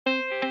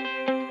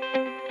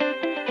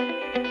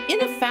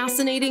In a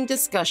fascinating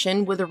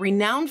discussion with a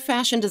renowned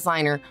fashion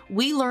designer,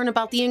 we learn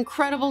about the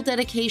incredible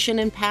dedication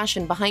and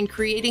passion behind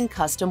creating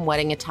custom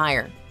wedding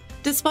attire.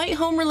 Despite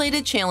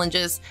home-related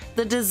challenges,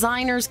 the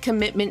designer's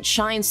commitment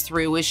shines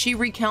through as she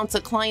recounts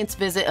a client's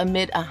visit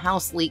amid a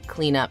house leak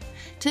cleanup.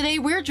 Today,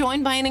 we're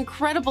joined by an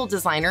incredible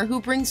designer who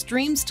brings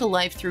dreams to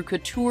life through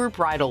couture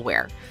bridal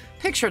wear.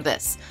 Picture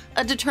this,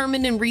 a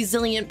determined and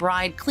resilient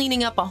bride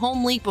cleaning up a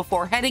home leak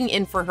before heading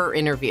in for her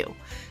interview.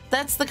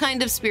 That's the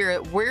kind of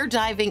spirit we're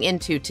diving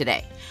into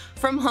today.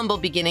 From humble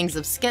beginnings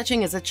of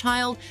sketching as a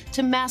child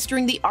to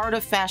mastering the art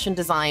of fashion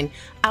design,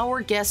 our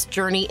guest's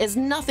journey is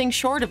nothing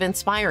short of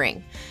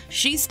inspiring.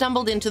 She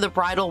stumbled into the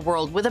bridal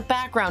world with a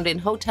background in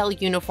hotel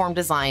uniform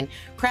design,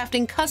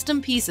 crafting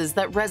custom pieces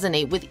that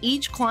resonate with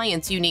each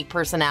client's unique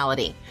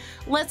personality.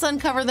 Let's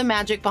uncover the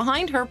magic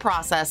behind her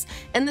process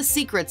and the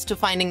secrets to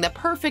finding the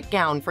perfect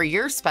gown for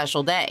your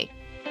special day.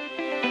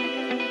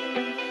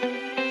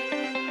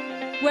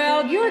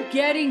 Well, you're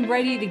getting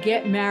ready to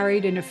get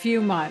married in a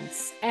few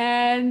months,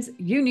 and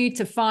you need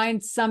to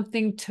find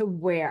something to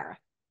wear.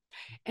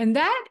 And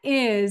that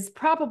is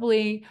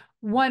probably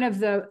one of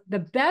the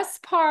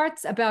best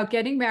parts about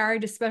getting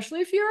married, especially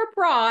if you're a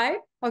bride,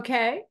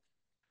 okay?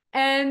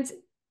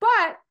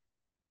 But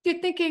you're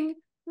thinking,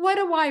 what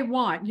do I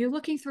want? You're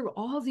looking through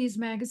all these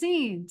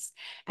magazines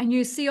and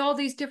you see all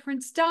these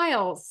different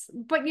styles.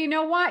 But you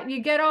know what?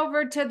 You get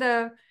over to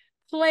the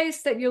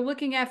place that you're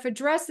looking at for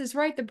dresses,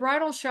 right? The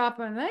bridal shop,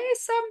 and they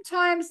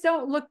sometimes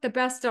don't look the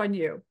best on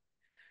you.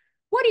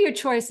 What are your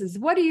choices?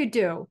 What do you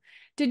do?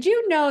 Did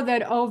you know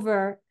that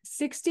over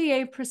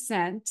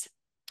 68%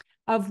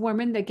 of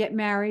women that get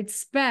married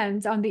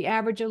spend on the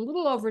average a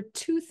little over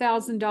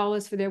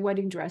 $2,000 for their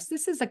wedding dress?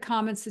 This is a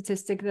common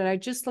statistic that I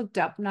just looked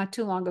up not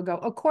too long ago,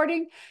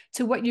 according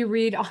to what you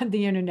read on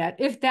the internet,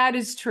 if that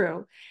is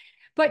true.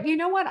 But you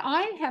know what?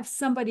 I have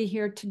somebody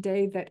here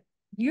today that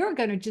you're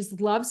going to just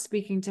love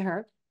speaking to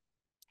her.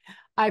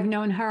 I've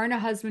known her and her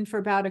husband for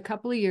about a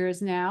couple of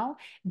years now.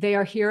 They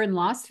are here in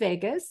Las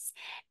Vegas,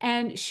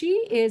 and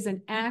she is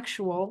an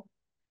actual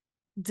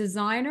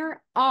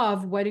designer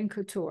of wedding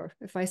couture.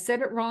 If I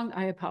said it wrong,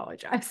 I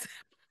apologize.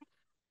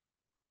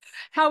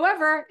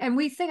 However, we're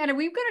going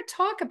to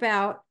talk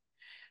about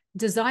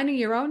designing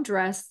your own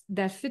dress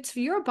that fits for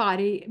your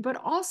body, but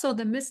also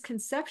the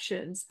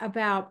misconceptions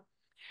about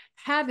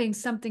having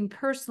something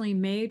personally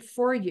made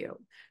for you.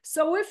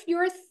 So if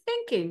you're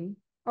thinking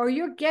or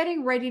you're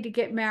getting ready to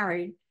get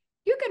married,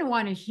 you're going to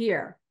want to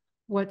hear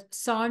what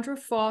Sondra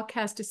Falk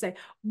has to say.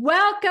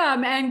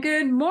 Welcome and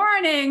good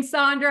morning,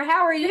 Sondra.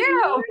 How are you?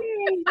 Good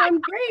morning. I'm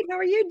great. How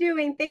are you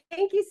doing?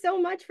 Thank you so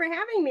much for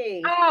having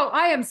me. Oh,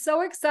 I am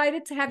so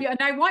excited to have you.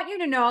 And I want you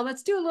to know,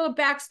 let's do a little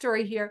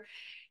backstory here.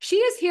 She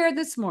is here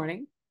this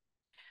morning.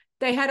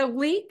 They had a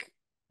leak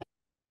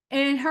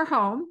in her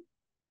home.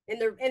 In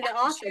the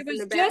office. She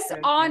was just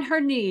on her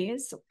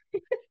knees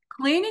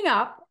cleaning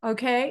up.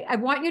 Okay. I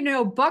want you to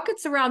know,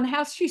 buckets around the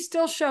house. She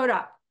still showed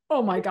up.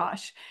 Oh my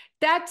gosh.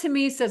 That to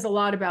me says a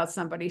lot about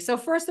somebody. So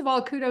first of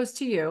all, kudos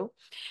to you.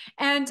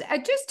 And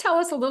just tell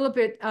us a little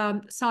bit,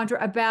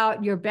 Sondra,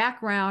 about your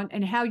background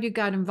and how you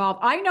got involved.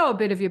 I know a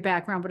bit of your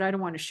background, but I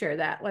don't want to share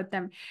that. Let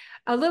them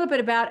a little bit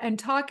about and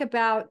talk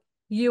about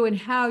you and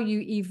how you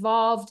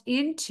evolved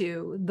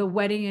into the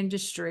wedding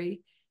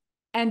industry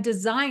and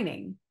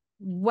designing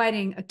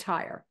wedding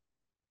attire.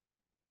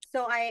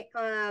 So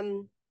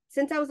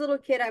since I was a little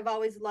kid, I've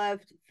always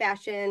loved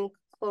fashion,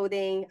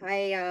 clothing.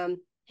 I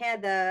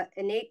had the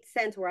innate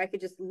sense where I could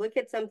just look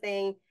at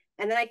something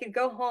and then I could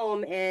go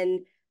home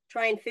and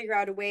try and figure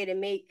out a way to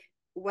make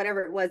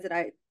whatever it was that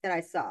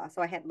I saw.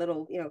 So I had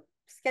little,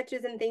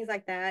 sketches and things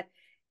like that.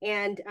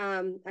 And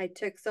I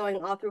took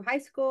sewing all through high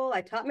school.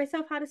 I taught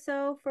myself how to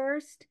sew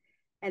first,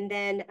 and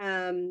then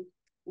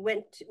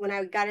when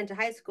I got into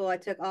high school, I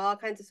took all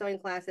kinds of sewing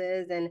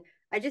classes, and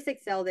I just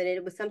excelled in it.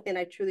 It was something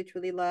I truly,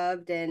 truly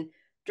loved, and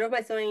drove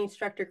my sewing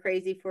instructor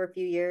crazy for a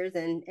few years,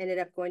 and ended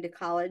up going to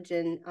college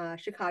in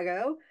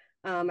Chicago.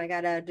 I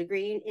got a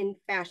degree in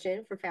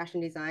fashion for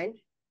fashion design.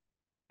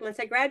 Once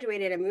I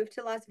graduated, I moved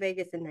to Las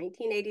Vegas in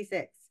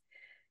 1986.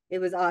 It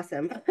was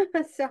awesome.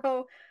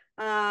 So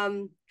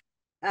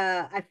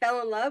I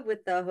fell in love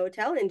with the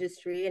hotel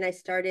industry, and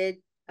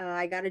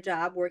I got a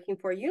job working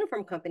for a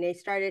uniform company. I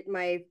started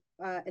my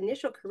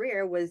initial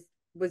career was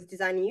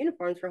designing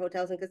uniforms for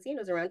hotels and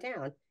casinos around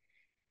town.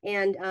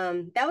 And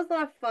that was a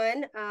lot of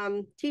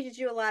fun. Teaches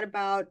you a lot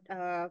about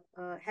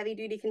heavy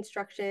duty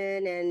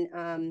construction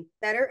and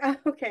better.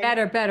 Okay.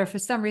 Better. For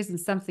some reason,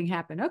 something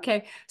happened.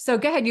 Okay. So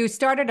go ahead. You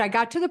started, I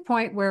got to the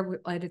point where we'll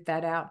edit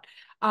that out.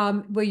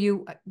 Where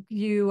you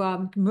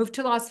moved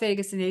to Las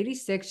Vegas in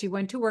 86. You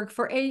went to work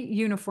for a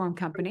uniform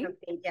company.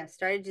 Yeah,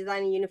 started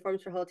designing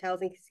uniforms for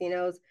hotels and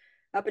casinos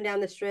up and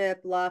down the Strip,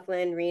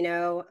 Laughlin,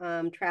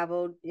 Reno.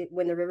 Traveled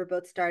when the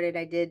riverboat started.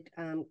 I did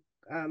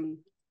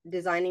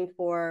designing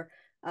for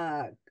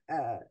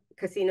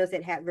casinos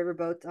that had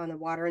riverboats on the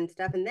water and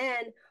stuff. And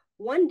then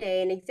one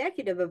day, an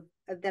executive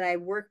that I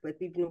worked with,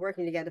 we've been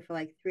working together for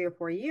like 3 or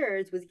 4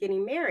 years, was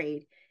getting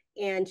married.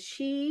 and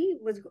she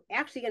was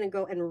actually going to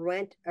go and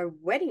rent a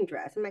wedding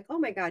dress. I'm like, oh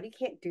my God, you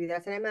can't do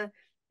that. And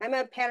I'm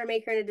a pattern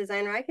maker and a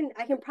designer. I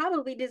can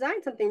probably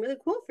design something really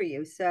cool for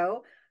you.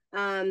 So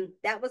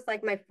that was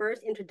like my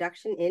first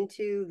introduction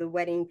into the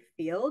wedding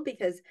field,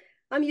 because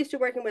I'm used to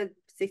working with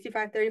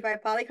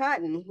 65-35 poly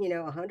cotton,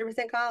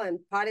 100% cotton,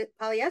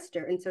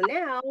 polyester. And so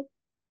now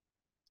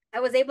I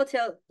was able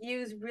to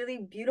use really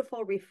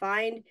beautiful,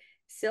 refined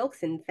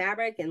silks and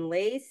fabric and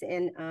lace,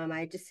 and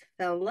I just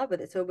fell in love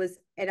with it. So it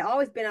had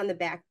always been on the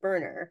back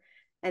burner.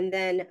 And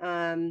then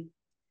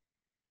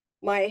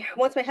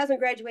once my husband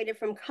graduated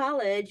from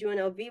college,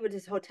 UNLV, with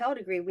his hotel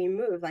degree, we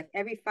moved. Like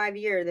every 5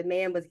 years, the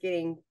man was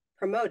getting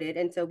promoted,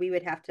 and so we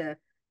would have to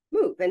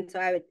move. And so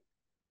I would,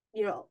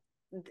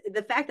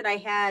 the fact that I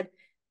had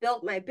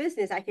built my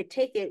business, I could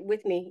take it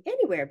with me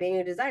anywhere. Being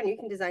a designer, you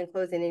can design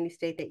clothes in any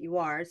state that you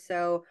are.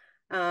 So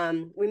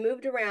we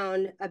moved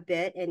around a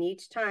bit, and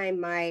each time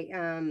my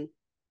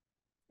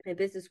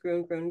business grew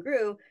and grew and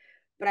grew,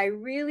 but I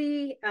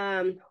really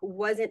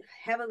wasn't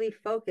heavily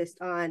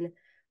focused on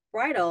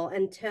bridal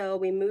until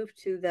we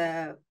moved to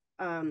the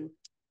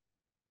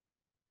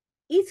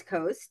East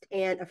Coast.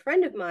 And a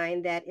friend of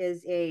mine that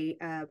is a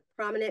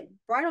prominent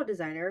bridal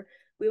designer,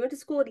 we went to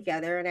school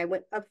together, and I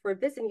went up for a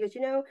visit, and he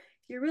goes,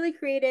 you're really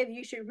creative,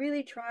 you should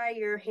really try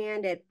your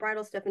hand at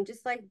bridal stuff, and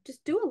just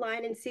do a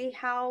line and see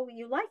how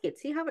you like it,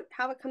 see how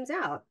it comes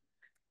out.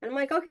 And I'm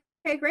like,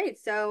 okay, great.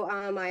 So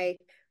I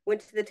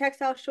went to the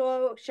textile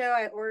show.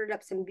 I ordered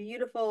up some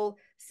beautiful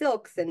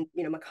silks and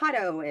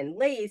Mikado and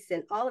lace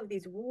and all of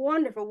these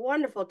wonderful,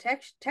 wonderful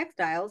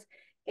textiles.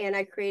 And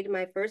I created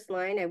my first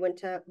line. I went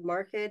to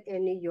market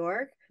in New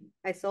York.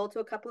 I sold to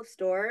a couple of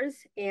stores,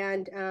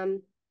 and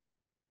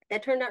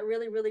that turned out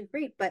really, really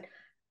great. But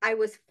I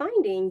was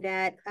finding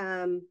that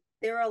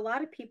there are a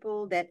lot of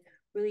people that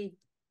really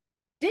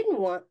didn't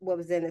want what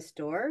was in the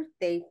store.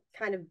 They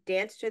kind of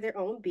danced to their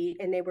own beat,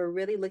 and they were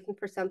really looking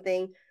for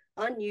something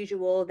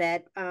unusual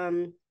that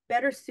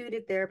better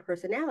suited their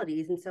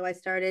personalities. And so I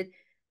started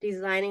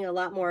designing a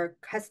lot more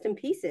custom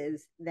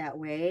pieces that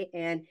way.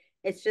 And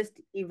it's just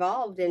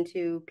evolved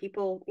into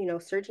people,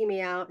 searching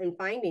me out and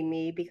finding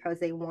me because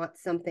they want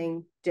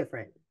something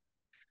different.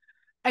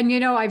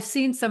 And I've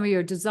seen some of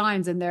your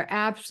designs, and they're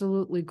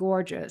absolutely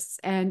gorgeous.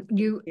 And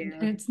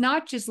it's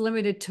not just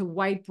limited to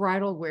white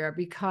bridal wear,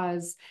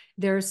 because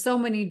there's so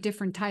many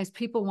different types.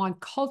 People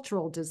want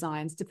cultural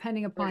designs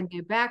depending upon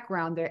their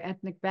background, their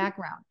ethnic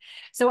background.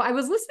 So I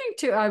was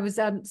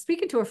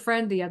speaking to a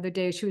friend the other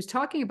day. She was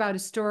talking about a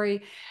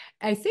story.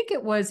 I think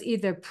it was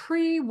either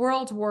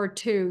pre-World War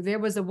II. There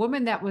was a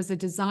woman that was a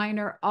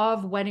designer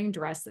of wedding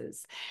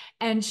dresses,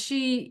 and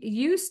she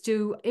used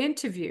to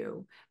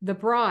interview the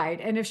bride.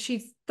 And if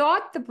she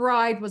thought the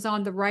bride was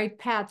on the right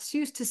path, she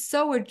used to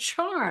sew a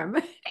charm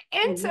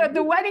into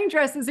the wedding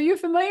dresses. Are you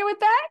familiar with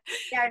that?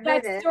 Yeah, I've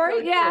That heard story?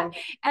 Really yeah. cool.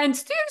 And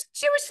she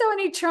was sewing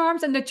any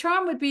charms, and the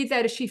charm would be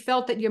that if she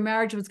felt that your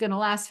marriage was going to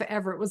last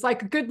forever, it was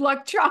like a good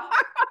luck charm.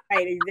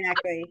 Right,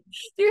 exactly.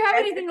 Do you have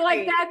That's anything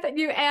like great. that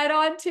you add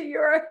on to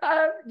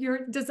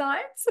your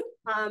designs?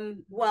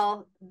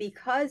 Well,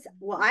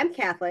 I'm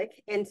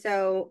Catholic, and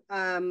so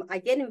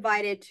I get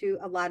invited to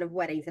a lot of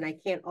weddings, and I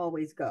can't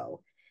always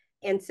go.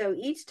 And so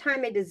each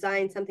time I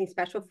design something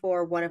special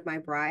for one of my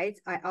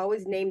brides, I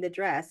always name the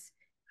dress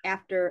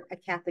after a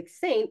Catholic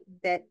saint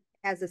that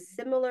has a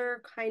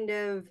similar kind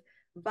of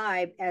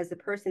vibe as the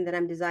person that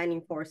I'm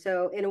designing for.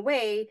 So in a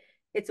way,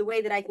 it's a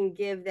way that I can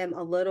give them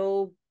a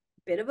little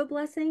bit of a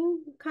blessing,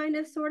 kind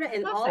of, sort of.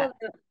 And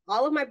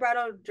all of my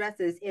bridal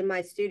dresses in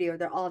my studio,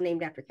 they're all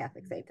named after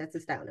Catholic saints. That's the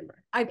style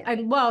number. I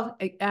love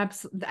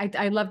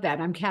that.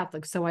 I'm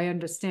Catholic, so I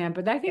understand,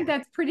 but I think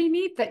that's pretty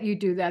neat that you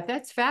do that.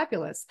 That's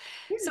fabulous.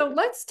 Yeah. So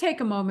let's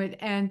take a moment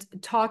and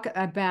talk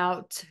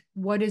about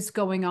what is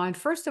going on.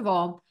 First of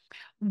all,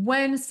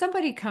 when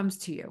somebody comes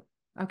to you,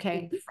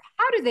 okay,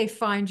 how do they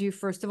find you,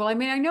 first of all? I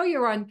mean, I know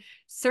you're on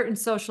certain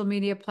social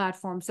media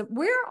platforms. So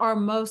where are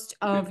most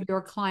of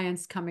your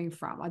clients coming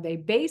from? Are they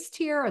based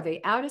here? Are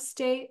they out of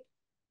state?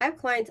 I have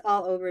clients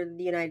all over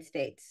the United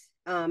States.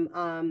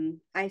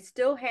 I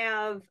still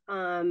have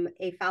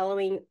a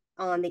following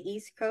on the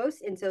East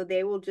Coast, and so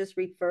they will just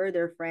refer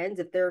their friends.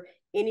 If they're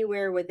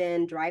anywhere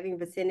within driving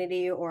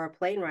vicinity or a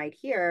plane ride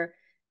here,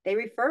 they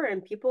refer,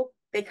 and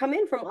they come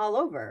in from all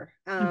over.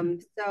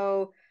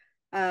 So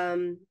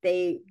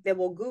they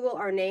will Google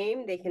our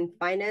name. They can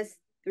find us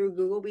through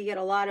Google. We get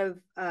a lot of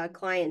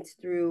clients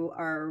through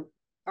our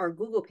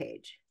Google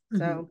page.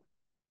 So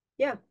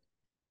yeah.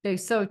 They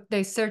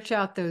search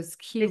out those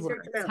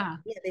keywords. Huh?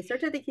 Yeah, they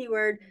search out the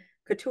keyword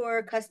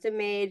couture, custom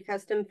made,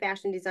 custom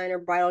fashion designer,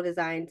 bridal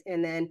designs,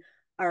 and then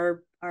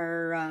our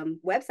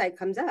website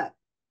comes up.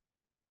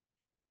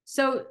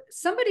 So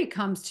somebody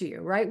comes to you,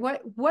 right?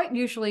 What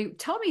usually,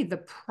 tell me the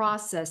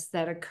process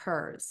that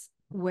occurs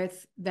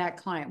with that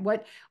client.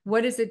 What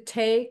does it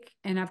take?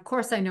 And of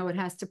course, I know it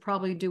has to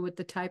probably do with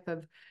the type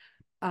of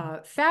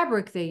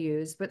fabric they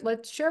use, but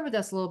let's share with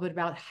us a little bit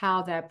about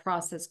how that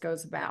process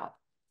goes about.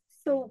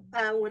 So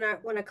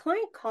when a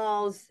client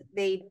calls,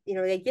 they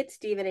get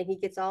Steven and he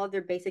gets all of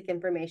their basic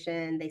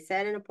information. They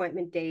set an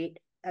appointment date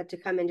to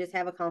come and just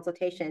have a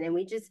consultation, and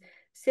we just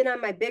sit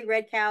on my big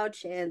red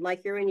couch and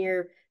like you're in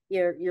your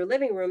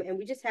living room, and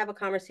we just have a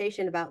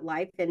conversation about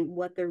life and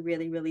what they're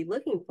really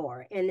looking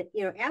for. And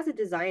as a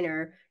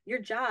designer, your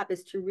job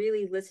is to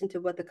really listen to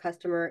what the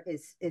customer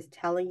is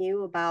telling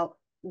you about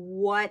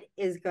what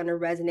is going to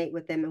resonate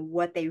with them and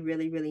what they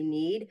really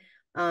need.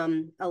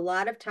 A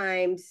lot of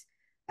times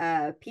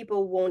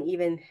people won't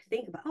even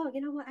think about, oh,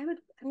 you know what,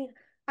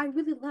 I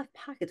really love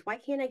pockets. Why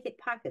can't I get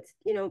pockets?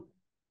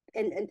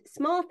 And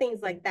small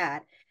things like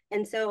that.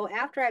 And so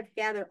after I've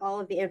gathered all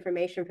of the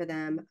information for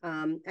them,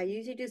 I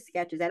usually do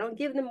sketches. I don't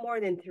give them more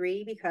than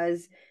 3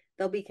 because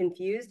they'll be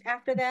confused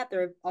after that.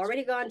 They're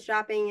already gone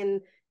shopping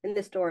in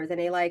the stores and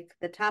they like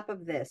the top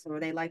of this or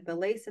they like the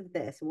lace of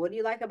this. What do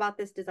you like about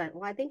this design?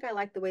 Well, I think I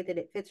like the way that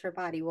it fits her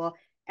body. Well,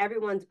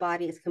 everyone's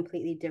body is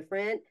completely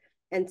different.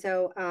 And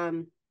so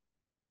I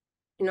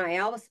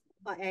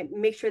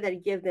make sure that I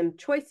give them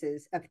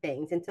choices of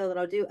things. And so that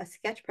I'll do a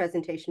sketch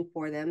presentation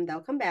for them.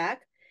 They'll come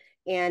back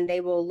and they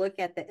will look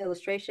at the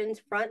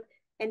illustrations front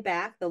and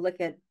back. They'll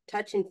look at,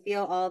 touch and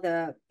feel all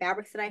the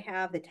fabrics that I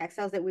have, the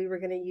textiles that we were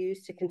going to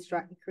use to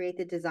construct and create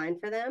the design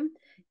for them.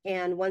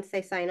 And once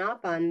they sign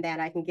off on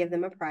that, I can give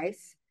them a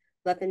price,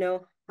 let them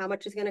know how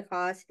much it's going to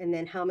cost, and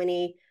then how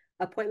many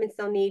appointments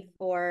they'll need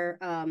for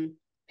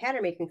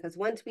pattern making. Because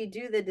once we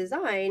do the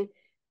design,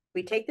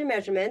 we take their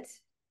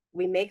measurements,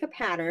 we make a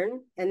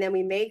pattern, and then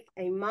we make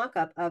a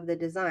mock-up of the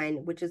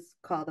design, which is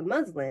called a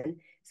muslin.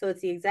 So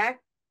it's the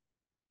exact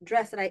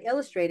dress that I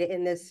illustrated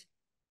in this,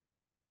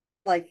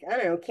 like, I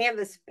don't know,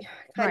 canvas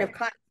kind of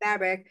cotton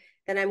fabric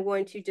that I'm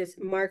going to just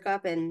mark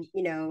up and,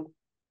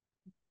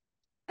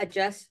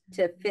 adjust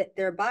to fit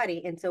their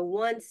body. And so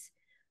once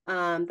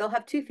they'll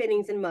have 2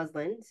 fittings in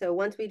muslin. So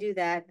once we do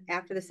that,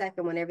 after the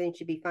second one, everything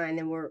should be fine.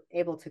 Then we're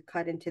able to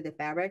cut into the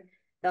fabric.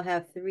 They'll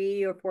have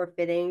 3 or 4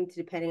 fittings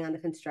depending on the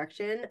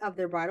construction of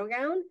their bridal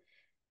gown.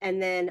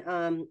 And then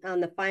on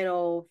the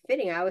final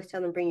fitting, I always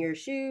tell them, bring your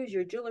shoes,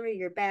 your jewelry,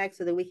 your bag,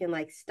 so that we can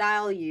like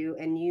style you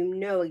and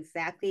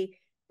exactly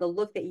the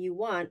look that you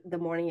want the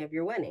morning of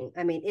your wedding.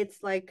 I mean, it's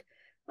like,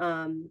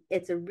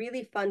 it's a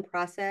really fun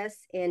process.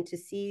 And to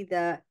see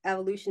the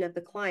evolution of the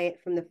client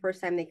from the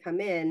first time they come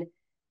in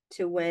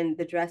to when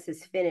the dress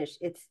is finished,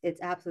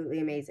 it's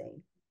absolutely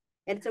amazing.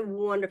 And it's a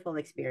wonderful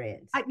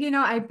experience.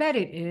 I bet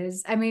it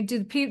is. I mean,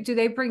 do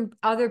they bring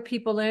other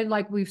people in?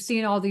 Like we've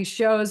seen all these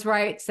shows,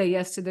 right? Say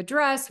Yes to the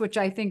Dress, which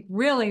I think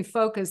really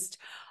focused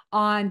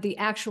on the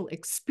actual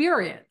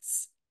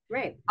experience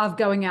Right. of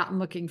going out and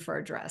looking for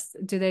a dress.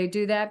 Do they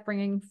do that,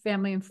 bringing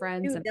family and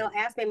friends? They'll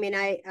ask me. I mean,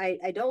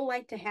 I don't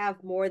like to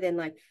have more than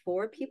like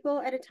 4 people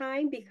at a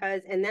time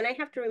because, and then I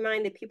have to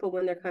remind the people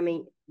when they're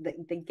coming,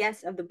 the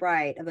guests of the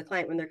bride, of the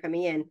client, when they're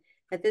coming in,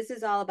 that this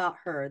is all about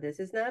her. This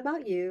is not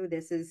about you.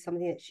 This is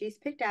something that she's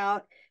picked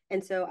out.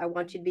 And so I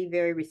want you to be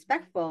very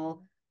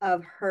respectful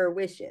of her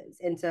wishes.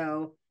 And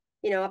so,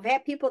 I've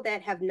had people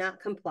that have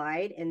not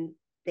complied and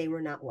they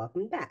were not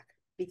welcomed back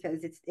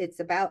because it's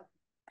about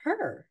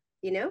her,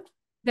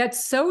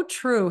 That's so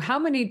true. How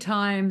many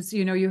times,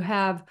 you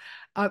have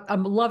a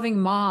loving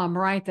mom,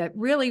 right, that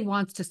really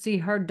wants to see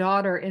her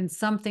daughter in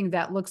something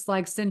that looks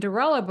like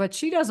Cinderella, but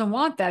she doesn't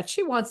want that.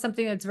 She wants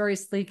something that's very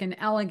sleek and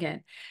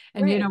elegant.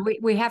 And, Right.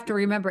 we have to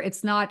remember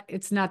it's not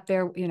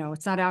their,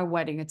 it's not our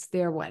wedding, it's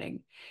their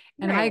wedding.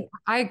 And Right.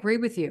 I agree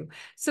with you.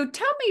 So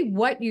tell me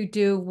what you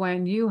do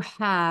when you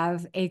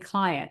have a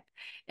client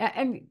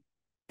and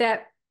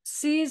that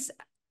sees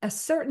a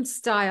certain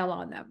style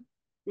on them.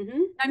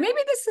 Mm-hmm. And maybe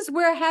this is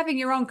where having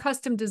your own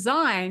custom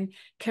design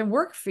can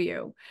work for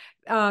you.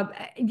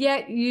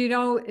 Yet,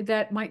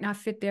 that might not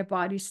fit their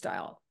body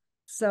style.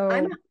 So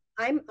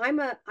I'm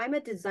a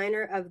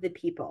designer of the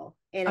people,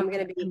 and I'm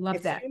going to I be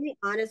love that. extremely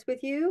honest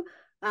with you.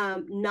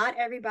 Not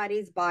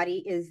everybody's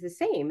body is the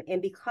same,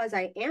 and because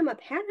I am a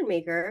pattern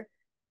maker,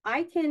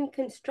 I can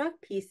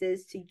construct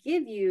pieces to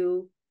give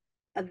you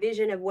a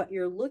vision of what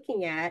you're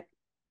looking at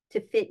to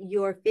fit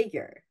your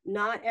figure.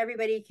 Not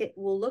everybody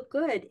will look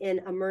good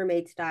in a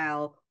mermaid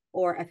style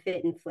or a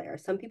fit and flare.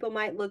 Some people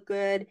might look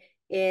good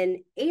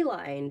in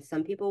A-line.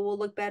 Some people will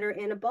look better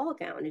in a ball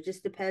gown. It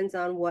just depends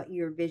on what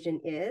your vision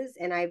is.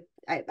 And I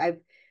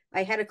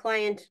had a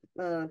client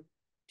 2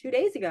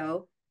 days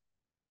ago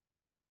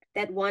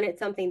that wanted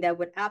something that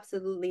would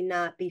absolutely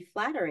not be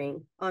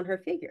flattering on her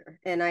figure.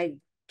 And I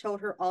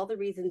told her all the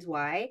reasons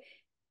why,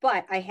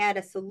 but I had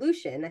a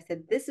solution. I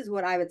said, this is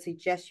what I would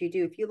suggest you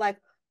do. If you like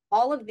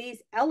all of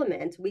these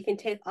elements, we can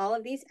take all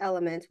of these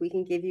elements, we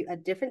can give you a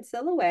different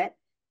silhouette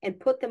and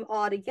put them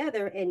all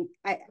together. And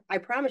I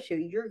promise you,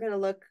 you're going to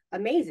look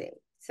amazing.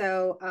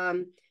 So,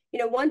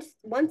 once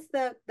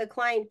the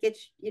client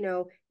gets,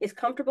 is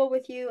comfortable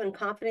with you and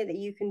confident that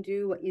you can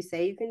do what you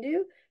say you can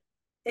do,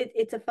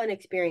 it's a fun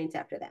experience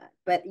after that.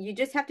 But you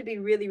just have to be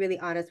really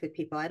honest with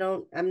people.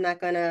 I'm not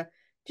going to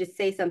just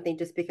say something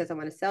just because I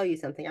want to sell you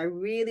something. I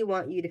really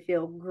want you to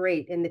feel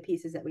great in the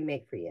pieces that we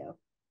make for you.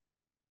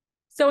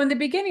 So in the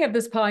beginning of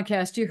this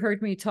podcast, you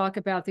heard me talk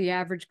about the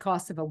average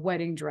cost of a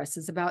wedding dress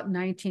is about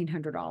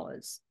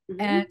 $1,900.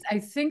 And I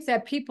think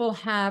that people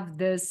have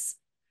this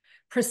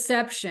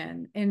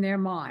perception in their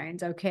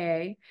mind,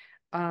 okay,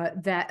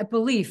 that a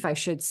belief, I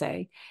should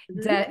say,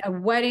 that a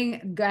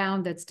wedding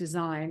gown that's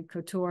designed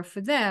couture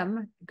for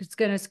them is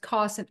going to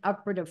cost an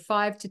upward of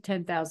 $5,000 to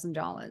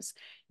 $10,000.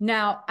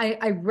 Now,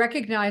 I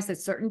recognize that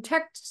certain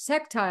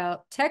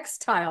textiles,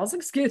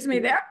 excuse me,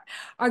 there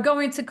are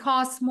going to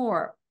cost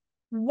more.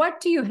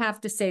 What do you have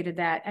to say to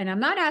that? And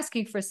I'm not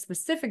asking for a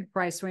specific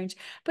price range,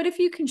 but if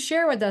you can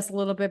share with us a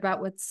little bit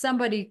about what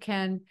somebody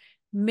can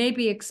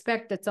maybe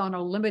expect that's on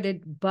a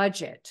limited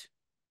budget.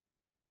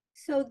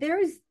 So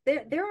there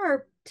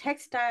are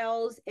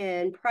textiles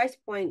and price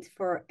points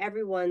for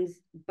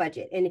everyone's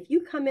budget. And if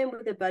you come in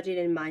with a budget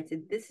in mind, so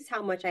this is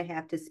how much I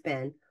have to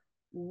spend,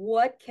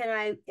 what can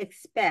I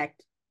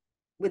expect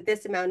with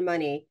this amount of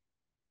money?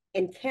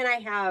 And can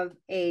I have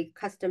a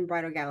custom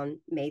bridal gown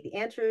made? The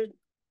answer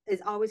is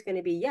always going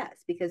to be yes,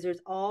 because there's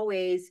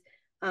always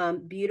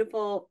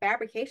beautiful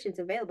fabrications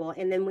available.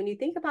 And then when you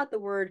think about the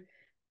word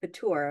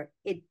couture,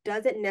 it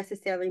doesn't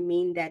necessarily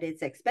mean that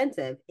it's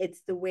expensive.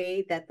 It's the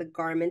way that the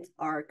garments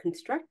are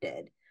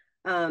constructed.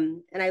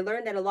 And I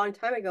learned that a long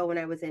time ago when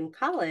I was in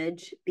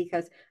college,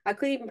 because I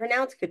couldn't even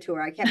pronounce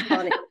couture. I kept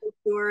calling it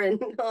couture and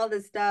all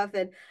this stuff.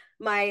 And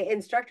my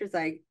instructor's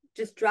like,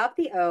 just drop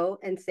the O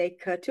and say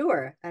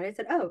couture. And I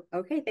said, oh,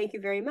 okay, thank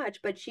you very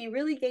much. But she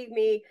really gave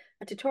me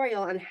a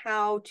tutorial on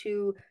how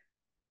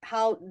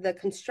the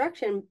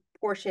construction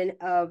portion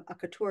of a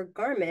couture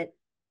garment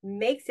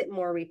makes it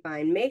more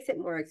refined, makes it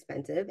more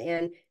expensive.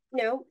 And,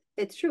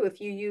 it's true. If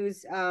you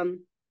use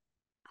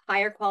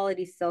higher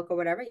quality silk or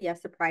whatever,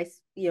 yes, the price,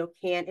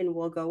 can and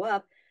will go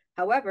up.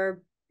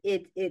 However,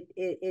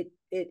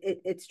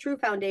 its true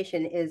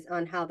foundation is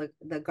on how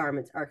the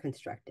garments are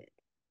constructed.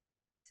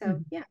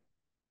 So, yeah.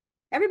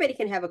 Everybody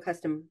can have a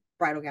custom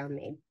bridal gown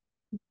made.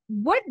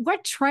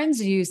 What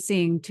trends are you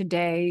seeing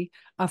today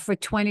for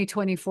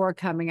 2024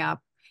 coming up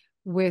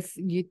with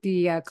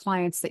the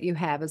clients that you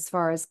have as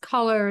far as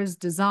colors,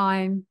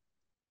 design?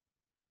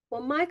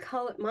 Well, my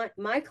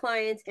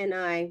clients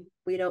and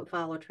we don't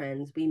follow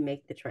trends. We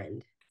make the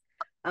trend.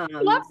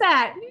 Love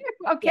that.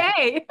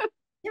 Okay.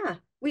 Yeah.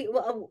 We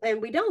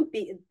don't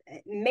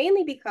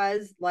mainly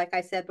because, like I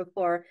said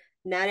before,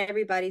 not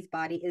everybody's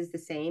body is the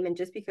same. And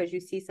just because you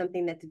see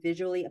something that's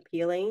visually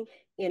appealing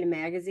in a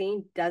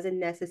magazine doesn't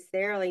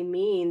necessarily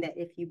mean that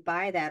if you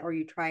buy that or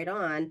you try it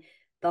on,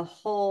 the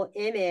whole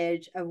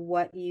image of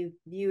what you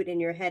viewed in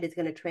your head is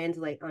going to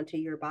translate onto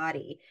your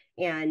body.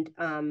 And,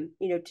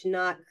 to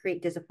not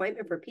create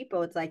disappointment for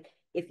people, it's like,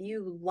 if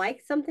you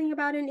like something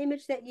about an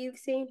image that you've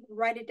seen,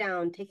 write it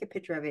down, take a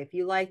picture of it. If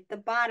you like the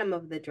bottom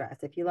of the dress,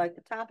 if you like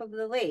the top of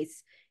the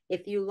lace,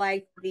 if you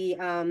like the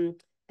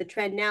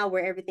trend now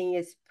where everything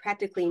is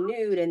practically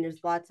nude and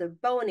there's lots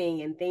of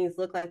boning and things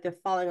look like they're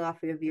falling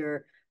off of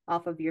your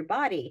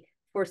body.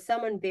 For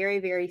someone very,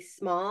 very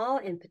small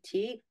and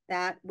petite,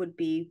 that would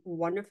be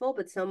wonderful.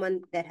 But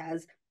someone that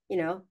has,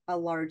 a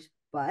large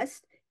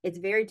bust, it's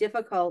very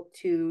difficult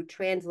to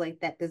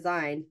translate that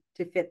design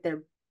to fit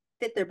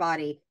their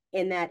body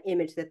in that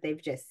image that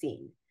they've just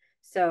seen.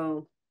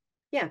 So,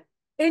 yeah.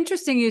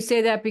 Interesting you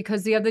say that,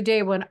 because the other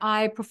day when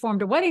I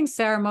performed a wedding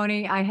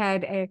ceremony, I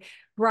had a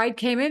bride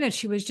came in and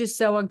she was just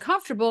so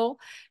uncomfortable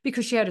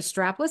because she had a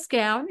strapless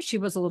gown. She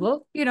was a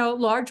little,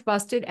 large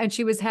busted, and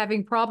she was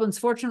having problems.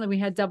 Fortunately, we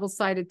had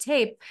double-sided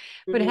tape,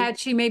 but had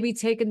she maybe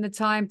taken the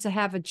time to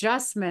have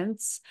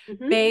adjustments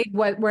made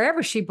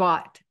wherever she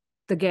bought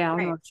the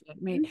gown or she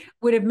had made,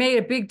 would have made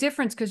a big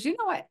difference. Because you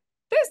know what?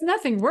 There's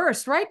nothing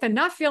worse, right, than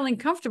not feeling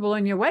comfortable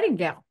in your wedding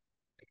gown.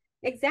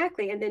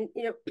 Exactly. And then,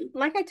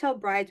 like I tell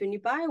brides, when you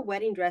buy a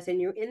wedding dress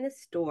and you're in the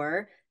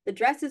store, the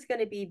dress is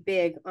going to be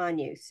big on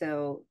you.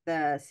 So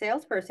the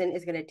salesperson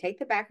is going to take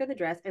the back of the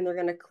dress and they're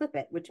going to clip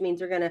it, which means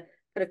they're going to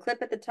put a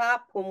clip at the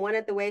top, pull one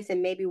at the waist,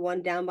 and maybe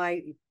one down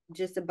by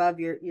just above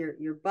your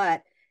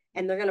butt.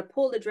 And they're going to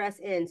pull the dress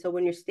in. So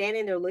when you're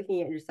standing there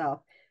looking at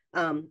yourself,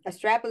 a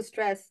strapless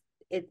dress,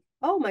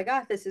 oh my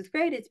gosh, this is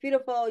great. It's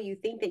beautiful. You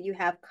think that you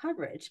have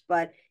coverage,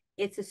 but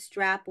it's a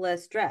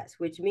strapless dress,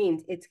 which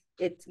means it's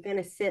going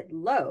to sit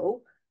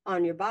low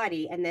on your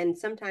body. And then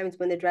sometimes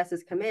when the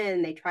dresses come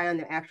in, they try on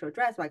their actual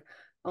dress, like,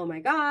 oh my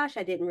gosh,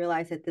 I didn't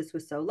realize that this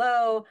was so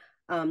low.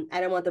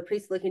 I don't want the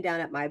priest looking down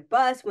at my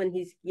bust when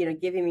he's,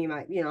 giving me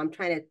my, I'm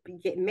trying to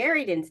get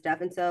married and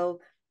stuff. And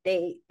so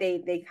they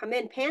come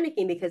in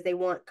panicking because they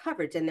want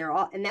coverage, and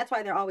that's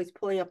why they're always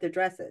pulling up their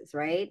dresses,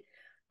 right?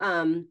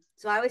 So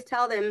I always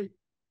tell them,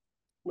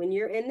 when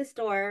you're in the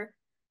store,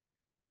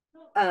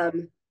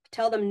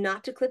 tell them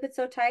not to clip it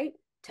so tight.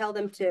 Tell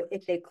them to,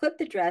 if they clip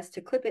the dress,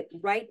 to clip it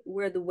right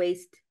where the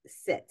waist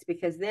sits,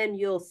 because then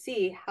you'll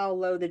see how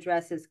low the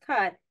dress is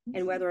cut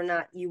and whether or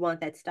not you want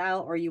that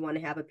style or you want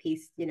to have a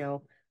piece,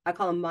 I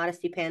call them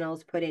modesty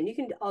panels put in. You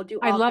can all do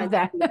all I love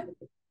that.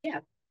 Yeah,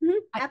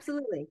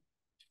 absolutely.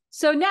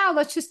 So now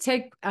let's just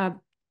take a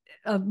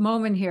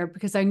moment here,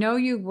 because I know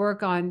you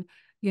work on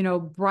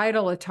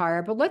bridal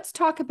attire, but let's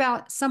talk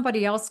about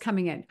somebody else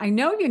coming in. I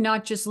know you're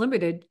not just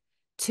limited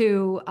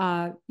to,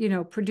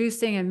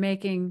 producing and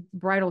making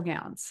bridal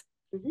gowns.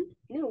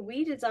 No,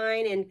 we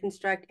design and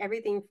construct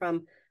everything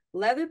from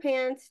leather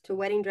pants to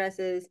wedding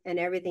dresses and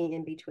everything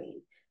in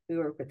between. We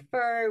work with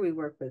fur, we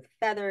work with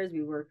feathers,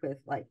 we work with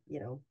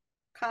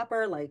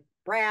copper, like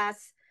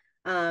brass.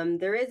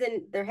 There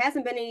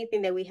hasn't been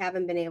anything that we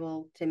haven't been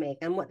able to make.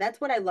 And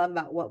that's what I love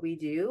about what we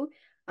do.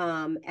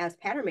 As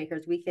pattern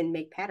makers, we can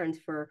make patterns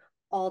for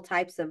all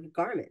types of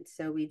garments.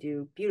 So we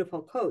do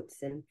beautiful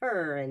coats and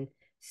fur and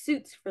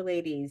suits for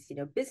ladies,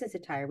 business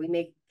attire. We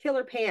make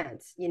killer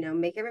pants,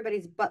 make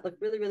everybody's butt look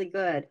really, really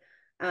good.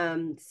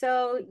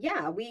 So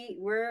yeah,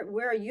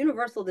 we're a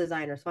universal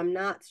designer. So I'm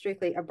not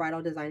strictly a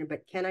bridal designer,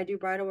 but can I do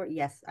bridal work?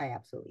 Yes, I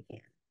absolutely can.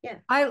 Yeah.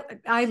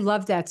 I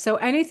love that. So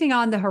anything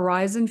on the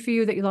horizon for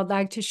you that you'd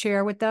like to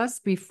share with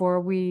us before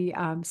we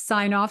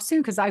sign off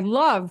soon? Because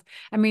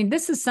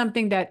this is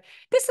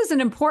this is an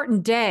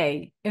important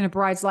day in a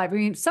bride's life. I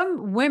mean,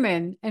 some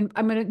women, and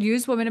I'm going to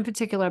use women in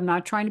particular, I'm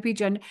not trying to be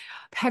gender,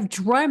 have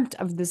dreamt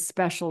of this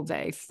special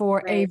day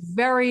for a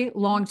very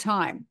long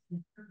time.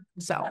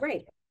 So.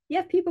 Right. You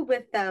have people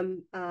with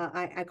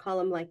I call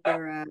them like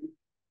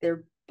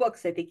their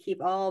books that they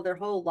keep all their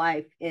whole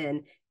life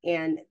in.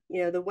 And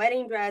the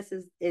wedding dress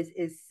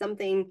is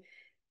something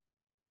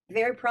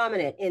very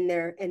prominent in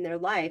their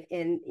life.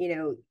 And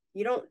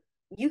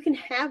you can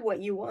have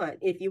what you want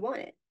if you want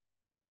it.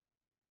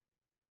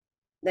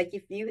 Like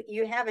if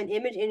you have an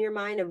image in your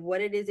mind of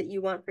what it is that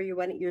you want for your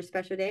wedding, your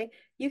special day,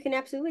 you can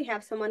absolutely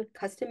have someone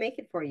custom make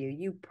it for you.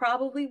 You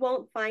probably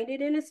won't find it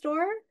in a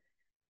store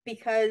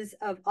because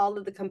of all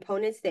of the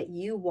components that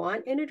you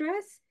want in a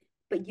dress,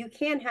 but you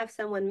can have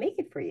someone make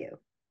it for you.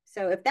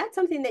 So if that's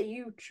something that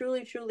you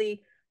truly,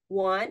 truly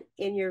want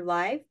in your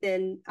life,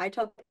 then I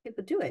tell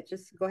people do it.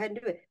 Just go ahead and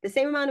do it. The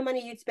same amount of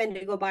money you'd spend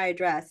to go buy a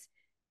dress,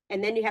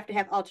 and then you have to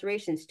have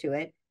alterations to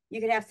it.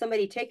 You could have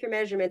somebody take your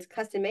measurements,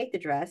 custom make the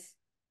dress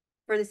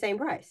for the same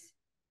price.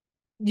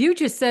 You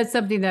just said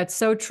something that's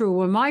so true.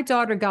 When my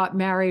daughter got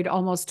married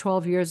almost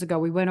 12 years ago,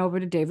 we went over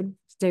to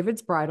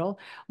David's Bridal.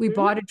 We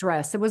bought a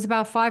dress. It was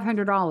about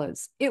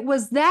 $500. It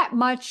was that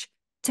much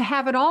to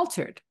have it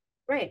altered.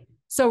 Right.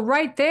 So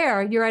right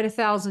there, you're at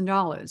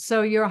 $1,000.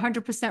 So you're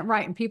 100%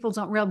 right. And people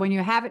don't realize when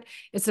you have it,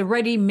 it's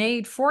already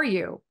made for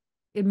you.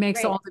 It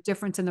makes all the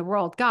difference in the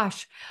world.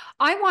 Gosh,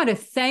 I want to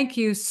thank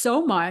you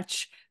so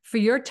much for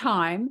your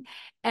time.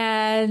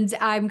 And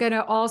I'm going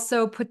to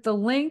also put the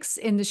links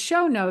in the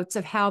show notes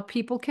of how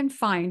people can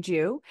find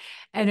you.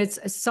 And it's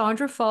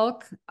Sondra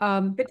Falk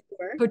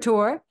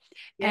Couture.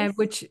 And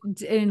which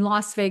in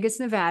Las Vegas,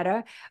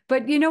 Nevada.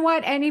 But you know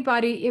what?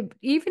 Anybody,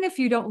 even if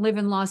you don't live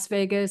in Las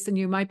Vegas and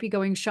you might be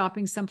going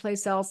shopping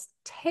someplace else,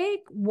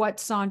 take what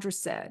Sondra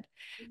said,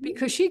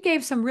 because she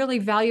gave some really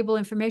valuable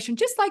information,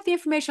 just like the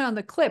information on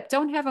the clip.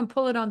 Don't have them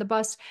pull it on the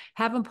bust,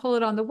 have them pull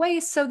it on the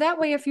waist. So that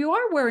way, if you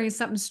are wearing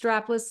something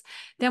strapless,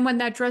 then when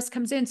that dress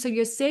comes in, so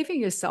you're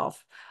saving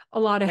yourself a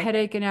lot of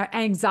headache and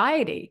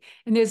anxiety.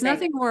 And there's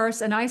nothing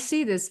worse. And I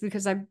see this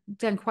because I've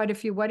done quite a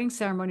few wedding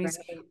ceremonies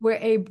where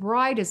a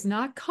bride is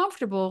not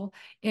comfortable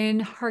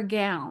in her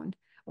gown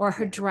or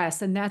her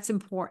dress. And that's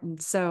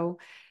important. So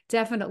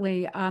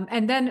definitely.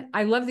 And then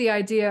I love the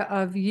idea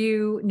of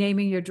you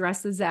naming your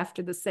dresses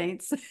after the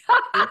saints.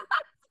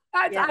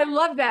 I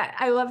love that.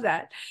 I love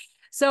that.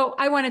 So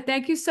I want to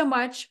thank you so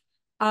much.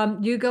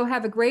 You go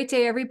have a great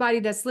day. Everybody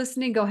that's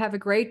listening, go have a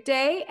great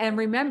day. And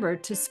remember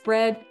to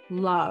spread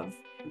love.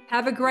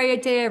 Have a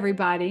great day,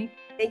 everybody.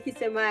 Thank you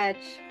so much.